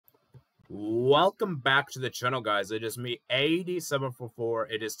Welcome back to the channel, guys. It is me, 8744.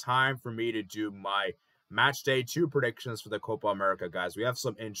 It is time for me to do my Matchday 2 predictions for the Copa America, guys. We have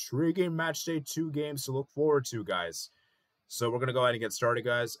some intriguing Matchday 2 games to look forward to, guys. So we're going to go ahead and get started,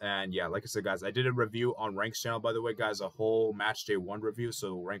 guys. And yeah, like I said, guys, I did a review on Rank's channel, by the way, guys, a whole Matchday 1 review.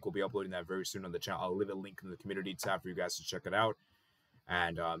 So Rank will be uploading that very soon on the channel. I'll leave a link in the community tab for you guys to check it out.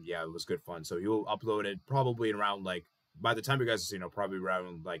 And yeah, it was good fun. So he'll upload it probably around, like, by the time you guys, probably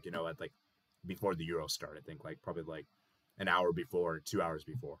around, like, at, like, before the Euro start, I think, like, probably, like, an hour before, 2 hours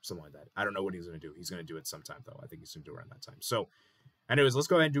before, something like that. I don't know what he's going to do. He's going to do it sometime, though. I think he's going to do it around that time. So, anyways, let's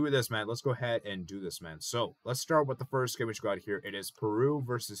go ahead and do this, man. Let's go ahead and do this, man. So, let's start with the first game which we got here. It is Peru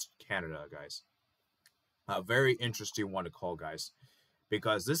versus Canada, guys. A very interesting one to call, guys,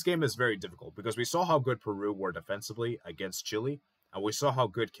 because this game is very difficult, because we saw how good Peru were defensively against Chile, and we saw how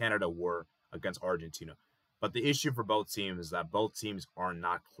good Canada were against Argentina. But the issue for both teams is that both teams are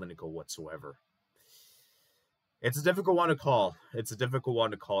not clinical whatsoever. It's a difficult one to call. It's a difficult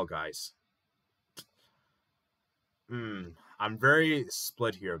one to call, guys. I'm very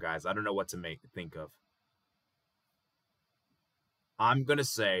split here, guys. I don't know what to think of. I'm going to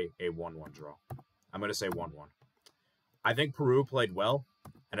say a 1-1 draw. I'm going to say 1-1. I think Peru played well,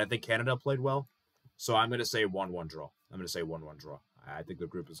 and I think Canada played well. So I'm going to say 1-1 draw. I'm going to say 1-1 draw. I think the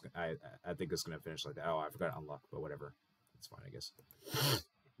group is. I think it's going to finish like that. Oh, I forgot to unlock, but whatever. It's fine, I guess.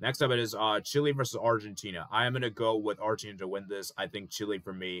 Next up, it is Chile versus Argentina. I am going to go with Argentina to win this. I think Chile,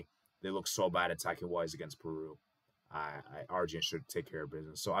 for me, they look so bad attacking-wise against Peru. Argentina should take care of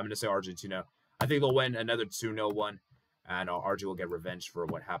business. So I'm going to say Argentina. I think they'll win another 2-0 one, and Argentina will get revenge for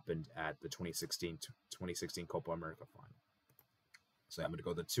what happened at the 2016 Copa America final. So I'm going to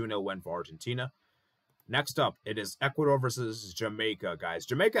go the 2-0 win for Argentina. Next up, it is Ecuador versus Jamaica, guys.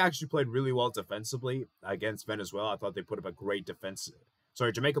 Jamaica actually played really well defensively against Venezuela. I thought they put up a great defense.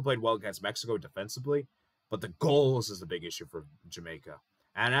 Sorry, Jamaica played well against Mexico defensively, but the goals is the big issue for Jamaica.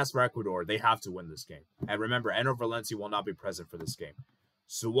 And as for Ecuador, they have to win this game. And remember, Enner Valencia will not be present for this game.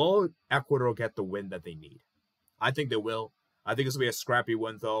 So will Ecuador get the win that they need? I think they will. I think this will be a scrappy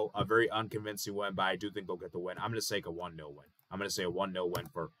win, though. A very unconvincing win, but I do think they'll get the win. I'm going to say a 1-0 win. I'm going to say a 1-0 win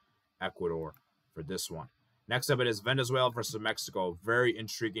for Ecuador for this one. Next up, it is Venezuela versus Mexico. Very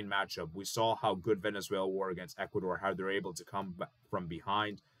intriguing matchup. We saw how good Venezuela were against Ecuador, how they're able to come from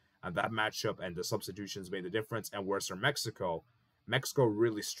behind. And that matchup and the substitutions made the difference. And whereas for Mexico, Mexico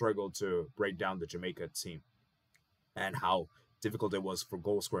really struggled to break down the Jamaica team and how difficult it was for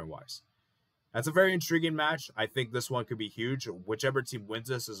goal scoring wise. That's a very intriguing match. I think this one could be huge. Whichever team wins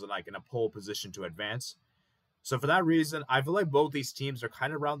this is like in a pole position to advance. So for that reason, I feel like both these teams are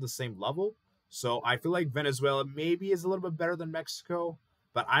kind of around the same level. So I feel like Venezuela maybe is a little bit better than Mexico,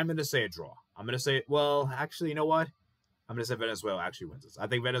 but I'm going to say a draw. I'm going to say, well, actually, you know what? I'm going to say Venezuela actually wins this. I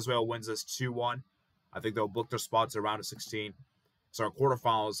think Venezuela wins this 2-1. I think they'll book their spots around 16. So our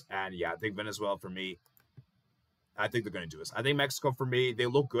quarterfinals, and yeah, I think Venezuela for me, I think they're going to do this. I think Mexico for me, they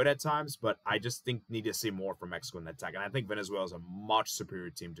look good at times, but I just think need to see more from Mexico in that attack. And I think Venezuela is a much superior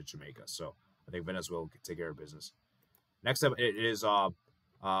team to Jamaica. So I think Venezuela will take care of business. Next up, it is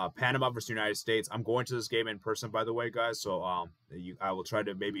Panama versus United States. I'm going to this game in person, by the way, guys. So I will try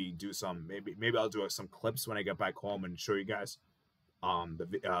to maybe do some, maybe I'll do some clips when I get back home and show you guys,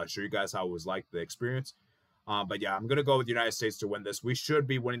 show you guys how it was like the experience. But yeah, I'm gonna go with the United States to win this. We should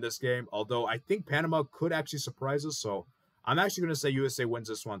be winning this game, although I think Panama could actually surprise us. So I'm actually gonna say USA wins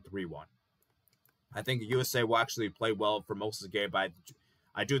this one 3-1. I think USA will actually play well for most of the game, but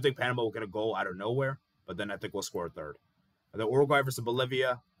I do think Panama will get a goal out of nowhere. But then I think we'll score a third. The Uruguay versus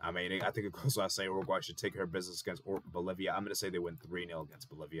Bolivia. I mean, I think it goes without saying Uruguay should take care of business against Bolivia. I'm going to say they win 3-0 against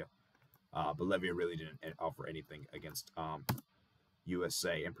Bolivia. Bolivia really didn't offer anything against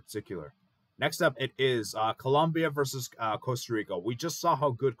USA in particular. Next up, it is Colombia versus Costa Rica. We just saw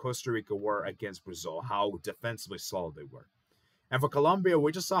how good Costa Rica were against Brazil, how defensively solid they were. And for Colombia,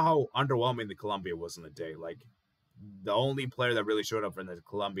 we just saw how underwhelming the Colombia was in the day. Like, the only player that really showed up in the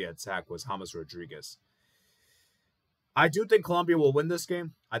Colombia attack was James Rodriguez. I do think Colombia will win this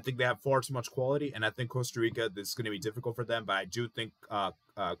game. I think they have far too much quality, and I think Costa Rica, this is going to be difficult for them, but I do think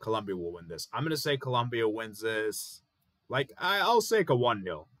Colombia will win this. I'm going to say Colombia wins this. Like, I'll say like a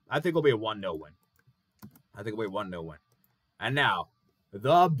 1-0. I think it'll be a 1-0 win. I think it'll be a 1-0 win. And now,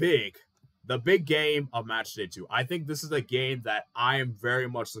 the big game of Matchday 2. I think this is a game that I am very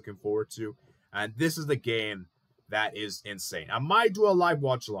much looking forward to, and this is the game that is insane. I might do a live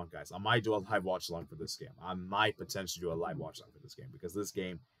watch along, guys. I might do a live watch along for this game. I might potentially do a live watch along for this game because this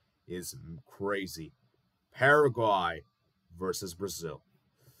game is crazy. Paraguay versus Brazil.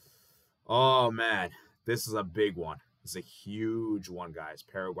 Oh, man. This is a big one. It's a huge one, guys.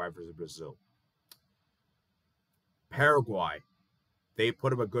 Paraguay versus Brazil. Paraguay, they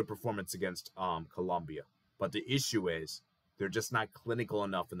put up a good performance against Colombia. But the issue is they're just not clinical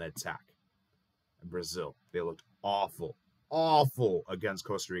enough in the attack. And Brazil, they looked awful against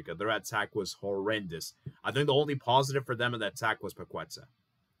Costa Rica. Their attack was horrendous. I think the only positive for them in the attack was Paqueta.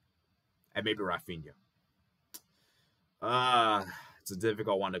 And maybe Rafinha. It's a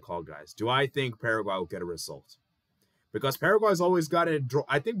difficult one to call, guys. Do I think Paraguay will get a result? Because Paraguay's always got to draw.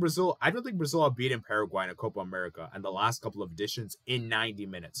 I don't think Brazil have beaten Paraguay in a Copa America in the last couple of editions in 90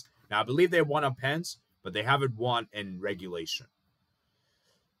 minutes. Now, I believe they won on pens, but they haven't won in regulation.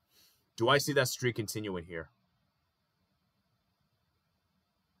 Do I see that streak continuing here?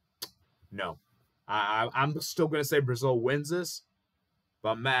 No. I'm still going to say Brazil wins this.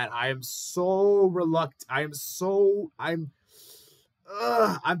 But, man, I am so reluctant. I'm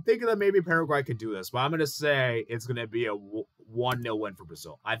thinking that maybe Paraguay could do this. But I'm going to say it's going to be a 1-0 win for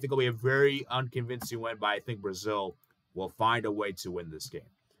Brazil. I think it'll be a very unconvincing win, but I think Brazil will find a way to win this game.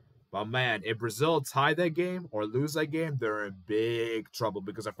 But, man, if Brazil tie that game or lose that game, they're in big trouble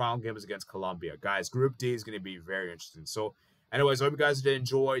because our final game is against Colombia. Guys, Group D is going to be very interesting. So, anyways, I hope you guys did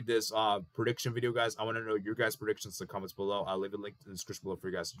enjoy this prediction video, guys. I want to know your guys' predictions in the comments below. I'll leave a link in the description below for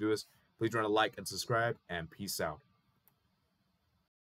you guys to do this. Please remember to like and subscribe, and peace out.